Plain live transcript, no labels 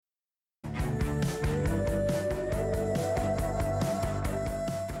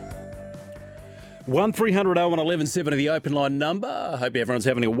1300 01 1170, the open line number. I hope everyone's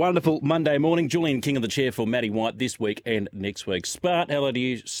having a wonderful Monday morning. Julian King of the chair for Matty White this week and next week. Hello to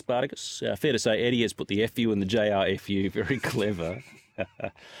you, Spartacus. Fair to say Eddie has put the FU in the JRFU. Very clever.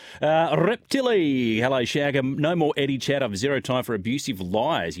 Reptili. Hello, Shagger. No more Eddie chat. I've zero time for abusive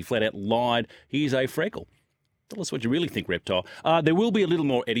lies. He flat out lied. He's a freckle. Tell us what you really think, Reptile. There will be a little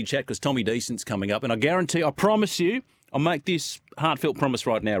more Eddie chat because Tommy Decent's coming up. And I promise you, I'll make this heartfelt promise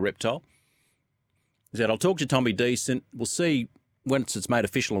right now, Reptile, is that I'll talk to Tommy Decent. We'll see once it's made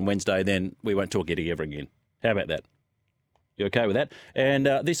official on Wednesday, then we won't talk Eddie ever again. How about that? You okay with that? And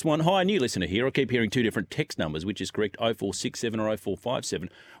this one, hi, new listener here. I keep hearing two different text numbers, which is correct, 0467 or 0457.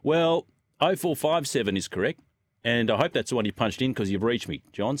 Well, 0457 is correct, and I hope that's the one you punched in because you've reached me,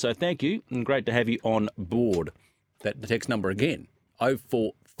 John. So thank you, and great to have you on board. The text number again,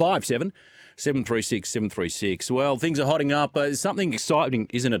 0457 736 736. Well, things are hotting up. There's something exciting,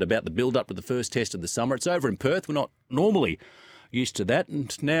 isn't it, about the build-up to the first test of the summer. It's over in Perth. We're not normally used to that.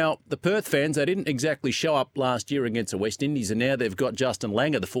 And now the Perth fans, they didn't exactly show up last year against the West Indies, and now they've got Justin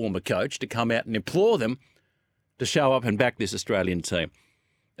Langer, the former coach, to come out and implore them to show up and back this Australian team.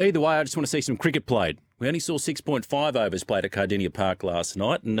 Either way, I just want to see some cricket played. We only saw 6.5 overs played at Cardinia Park last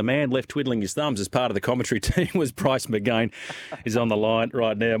night, and the man left twiddling his thumbs as part of the commentary team was Bryce McGain. He's on the line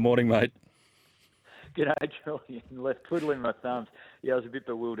right now. Morning, mate. G'day, Julian. Left twiddling my thumbs. Yeah, I was a bit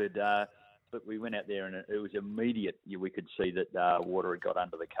bewildered, but we went out there and it was immediate. We could see that water had got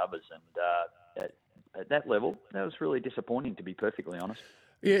under the covers, and at that level, that was really disappointing, to be perfectly honest.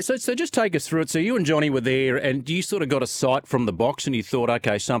 Yeah, so just take us through it. So you and Johnny were there, and you sort of got a sight from the box, and you thought,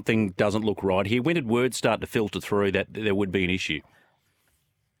 okay, something doesn't look right here. When did word start to filter through that there would be an issue?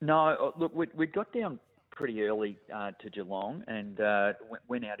 No, look, we got down pretty early to Geelong and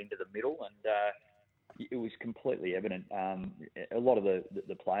went out into the middle, and it was completely evident. A lot of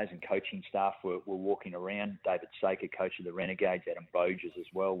the players and coaching staff were walking around. David Saker, coach of the Renegades, Adam Boges as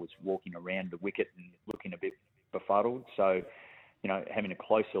well, was walking around the wicket and looking a bit befuddled. So, having a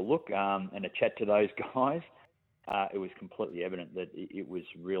closer look and a chat to those guys, it was completely evident that it was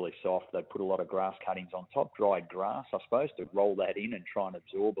really soft. They put a lot of grass cuttings on top, dried grass, I suppose, to roll that in and try and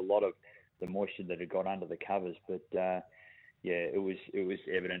absorb a lot of the moisture that had got under the covers. But it was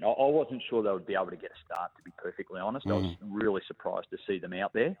evident. I wasn't sure they would be able to get a start, to be perfectly honest. I was really surprised to see them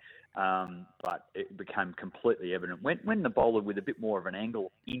out there, but it became completely evident when the bowler with a bit more of an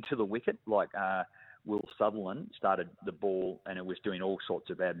angle into the wicket, like Will Sutherland, started the ball and it was doing all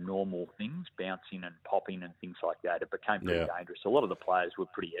sorts of abnormal things, bouncing and popping and things like that. It became pretty dangerous. A lot of the players were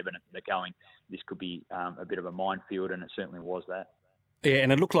pretty evident that this could be a bit of a minefield, and it certainly was that. Yeah,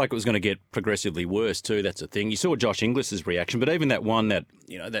 and it looked like it was going to get progressively worse too. That's the thing. You saw Josh Inglis's reaction, but even that one that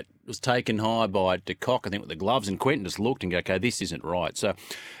that was taken high by De Kock, I think, with the gloves, and Quentin just looked and go, okay, this isn't right. So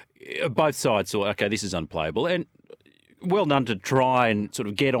both sides thought, okay, this is unplayable, and well done to try and sort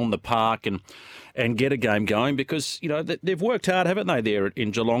of get on the park and get a game going, because they've worked hard, haven't they, there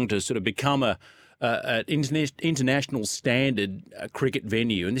in Geelong to sort of become an international standard cricket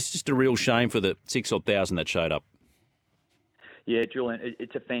venue, and this is just a real shame for the 6,000 that showed up. Yeah, Julian,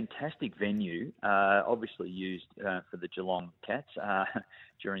 it's a fantastic venue, obviously used for the Geelong Cats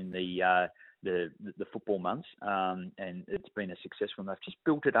during the football months, and it's been a success for them. They've just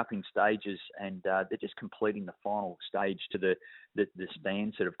built it up in stages, and they're just completing the final stage to the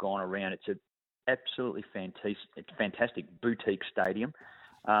stands that have gone around. It's an absolutely fantastic boutique stadium.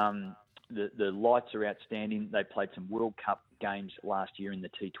 The lights are outstanding. They played some World Cup games last year in the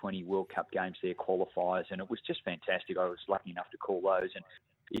T20 World Cup games, their qualifiers, and it was just fantastic. I was lucky enough to call those, and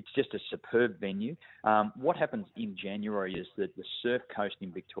it's just a superb venue. What happens in January is that the Surf Coast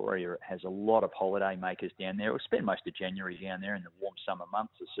in Victoria has a lot of holiday makers down there. We'll spend most of January down there in the warm summer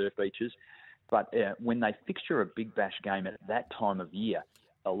months, the surf beaches. But when they fixture a Big Bash game at that time of year,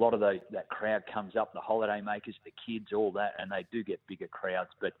 a lot of that crowd comes up, the holiday makers, the kids, all that, and they do get bigger crowds.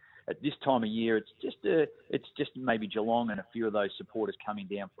 But at this time of year, it's just maybe Geelong and a few of those supporters coming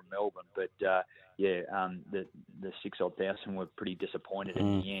down from Melbourne. But the 6,000 were pretty disappointed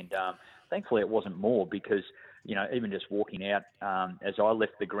in the end. Thankfully, it wasn't more, because even just walking out as I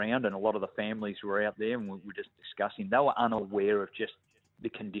left the ground, and a lot of the families were out there, and we were just discussing. They were unaware of just the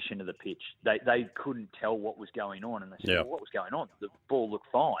condition of the pitch. They couldn't tell what was going on, and they said, well, what was going on? The ball looked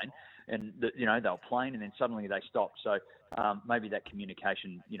fine, and they were playing, and then suddenly they stopped. So maybe that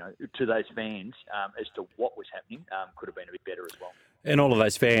communication, to those fans as to what was happening could have been a bit better as well. And all of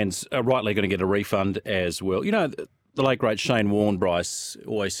those fans are rightly going to get a refund as well. The late great Shane Warne, Bryce,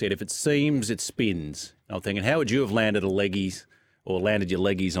 always said, if it seams, it spins. I'm thinking, how would you have landed your leggies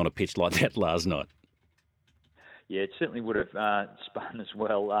on a pitch like that last night? Yeah, it certainly would have spun as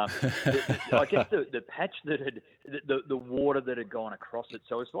well. I guess the patch that had the water that had gone across it,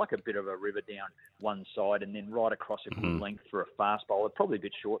 so it's like a bit of a river down one side and then right across a good length for a fast bowler. Probably a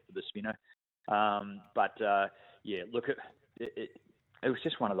bit short for the spinner, yeah, look, it was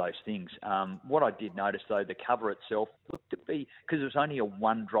just one of those things. What I did notice, though, the cover itself looked to be, because it was only a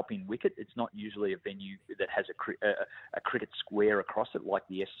one drop-in wicket. It's not usually a venue that has a cricket square across it like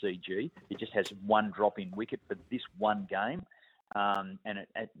the SCG. It just has one drop-in wicket for this one game. And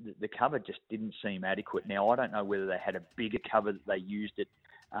the cover just didn't seem adequate. Now, I don't know whether they had a bigger cover that they used it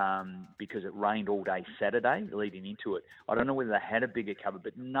because it rained all day Saturday leading into it. I don't know whether they had a bigger cover,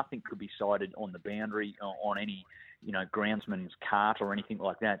 but nothing could be sighted on the boundary on any groundsman's cart or anything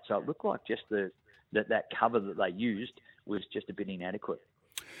like that. So it looked like just that cover that they used was just a bit inadequate.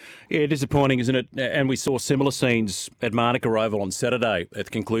 Yeah, disappointing, isn't it? And we saw similar scenes at Manica Oval on Saturday at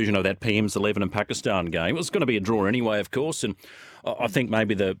the conclusion of that PM's 11 and Pakistan game. It was going to be a draw anyway, of course, and I think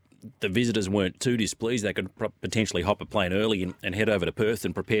maybe the visitors weren't too displeased. They could potentially hop a plane early and head over to Perth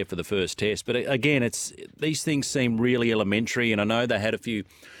and prepare for the first test. But again, these things seem really elementary, and I know they had a few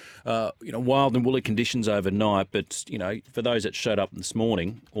wild and woolly conditions overnight, but, for those that showed up this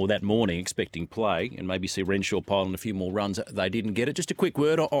morning or that morning expecting play and maybe see Renshaw pile in a few more runs, they didn't get it. Just a quick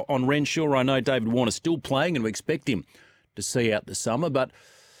word on Renshaw. I know David Warner's still playing and we expect him to see out the summer, but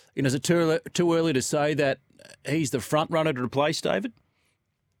is it too early to say that he's the front runner to replace David?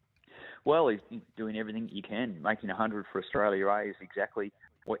 Well, he's doing everything you can. Making 100 for Australia A is exactly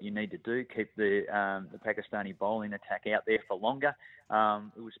what you need to do. Keep the Pakistani bowling attack out there for longer.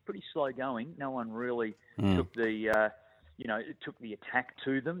 It was pretty slow going. No one really took the took the attack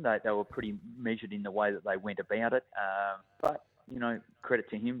to them. They were pretty measured in the way that they went about it. But credit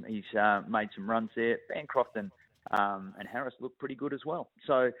to him, he's made some runs there. Bancroft and Harris look pretty good as well.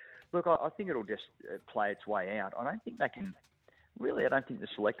 So look, I think it'll just play its way out. I don't think they can. Really, I don't think the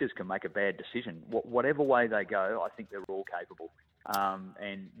selectors can make a bad decision. Whatever way they go, I think they're all capable.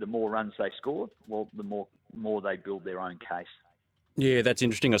 And the more runs they score, well, the more they build their own case. Yeah, that's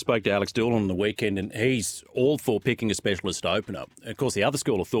interesting. I spoke to Alex Doolan on the weekend, and he's all for picking a specialist opener. Of course, the other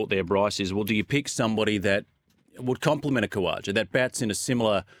school of thought there, Bryce, is, well, do you pick somebody that would complement a Khawaja, that bats in at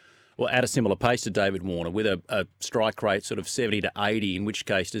a similar pace to David Warner, with a strike rate sort of 70 to 80, in which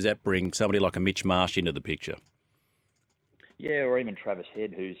case does that bring somebody like a Mitch Marsh into the picture? Yeah, or even Travis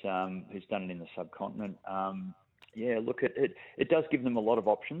Head, who's done it in the subcontinent. Look, it does give them a lot of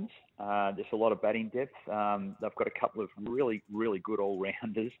options. There's a lot of batting depth. They've got a couple of really, really good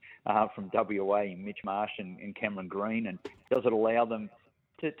all-rounders from WA, Mitch Marsh and Cameron Green, and does it allow them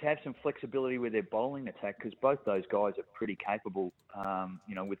to have some flexibility with their bowling attack, because both those guys are pretty capable,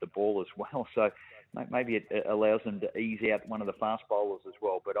 with the ball as well. So maybe it allows them to ease out one of the fast bowlers as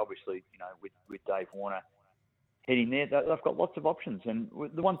well. But obviously, with Dave Warner heading there, they've got lots of options. And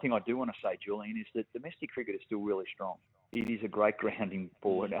the one thing I do want to say, Julian, is that domestic cricket is still really strong. It is a great grounding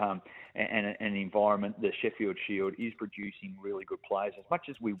board and an environment. The Sheffield Shield is producing really good players. As much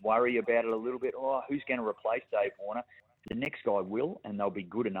as we worry about it a little bit, who's going to replace Dave Warner? The next guy will, and they'll be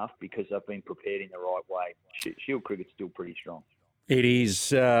good enough because they've been prepared in the right way. Shield cricket's still pretty strong. It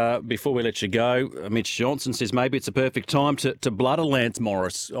is. Before we let you go, Mitch Johnson says maybe it's a perfect time to blood a Lance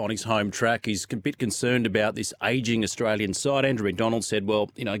Morris on his home track. He's a bit concerned about this ageing Australian side. Andrew McDonald said, well,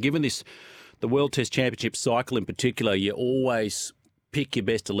 given the World Test Championship cycle in particular, you always pick your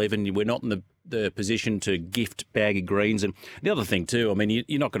best 11. We're not in the position to gift baggy greens. And the other thing too,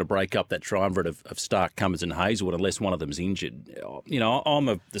 you're not going to break up that triumvirate of Stark, Cummins and Hazelwood unless one of them's injured. I'm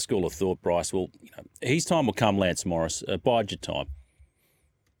of the school of thought, Bryce, well, his time will come, Lance Morris. Bide your time.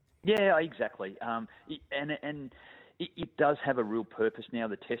 Yeah, exactly. And it does have a real purpose now,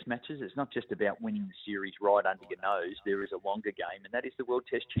 the test matches. It's not just about winning the series right under your nose. There is a longer game, and that is the World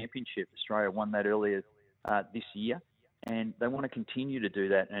Test Championship. Australia won that earlier this year, and they want to continue to do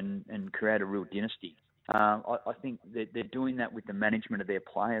that and create a real dynasty. I think that they're doing that with the management of their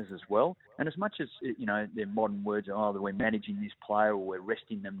players as well. And as much as, their modern words are, that we're managing this player or we're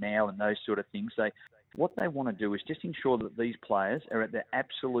resting them now and those sort of things, what they want to do is just ensure that these players are at their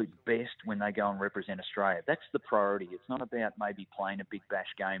absolute best when they go and represent Australia. That's the priority. It's not about maybe playing a big bash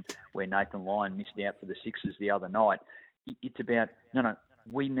game where Nathan Lyon missed out for the Sixers the other night. It's about,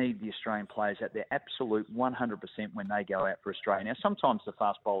 we need the Australian players at their absolute 100% when they go out for Australia. Now, sometimes the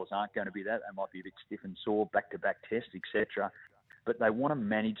fast bowlers aren't going to be that. They might be a bit stiff and sore, back-to-back tests, etc. But they want to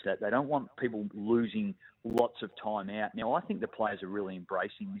manage that. They don't want people losing lots of time out. Now, I think the players are really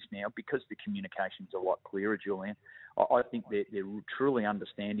embracing this now because the communication's a lot clearer, Julian. I think they're truly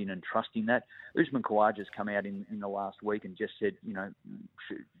understanding and trusting that. Usman Khawaja's come out in the last week and just said,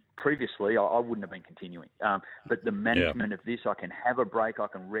 previously, I wouldn't have been continuing. But the management of this, I can have a break, I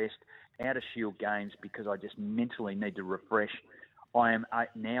can rest out of Shield games because I just mentally need to refresh. I am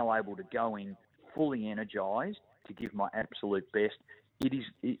now able to go in fully energised to give my absolute best. It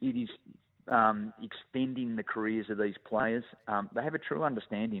is extending the careers of these players. They have a true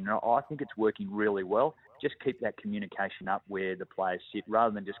understanding, and I think it's working really well. Just keep that communication up where the players sit,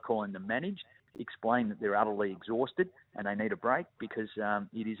 rather than just calling them managed. Explain that they're utterly exhausted and they need a break, because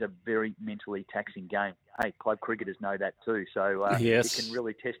it is a very mentally taxing game. Hey, club cricketers know that too. So yes. It can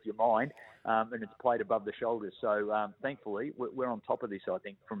really test your mind, and it's played above the shoulders. So thankfully, we're on top of this, I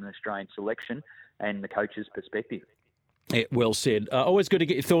think, from an Australian selection and the coach's perspective. Yeah, well said. Always good to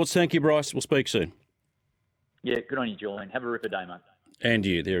get your thoughts. Thank you, Bryce. We'll speak soon. Yeah, good on you, Julian. Have a ripper day, mate. And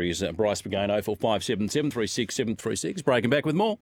you. There he is, Bryce McGain, 0457 736 736. Breaking back with more.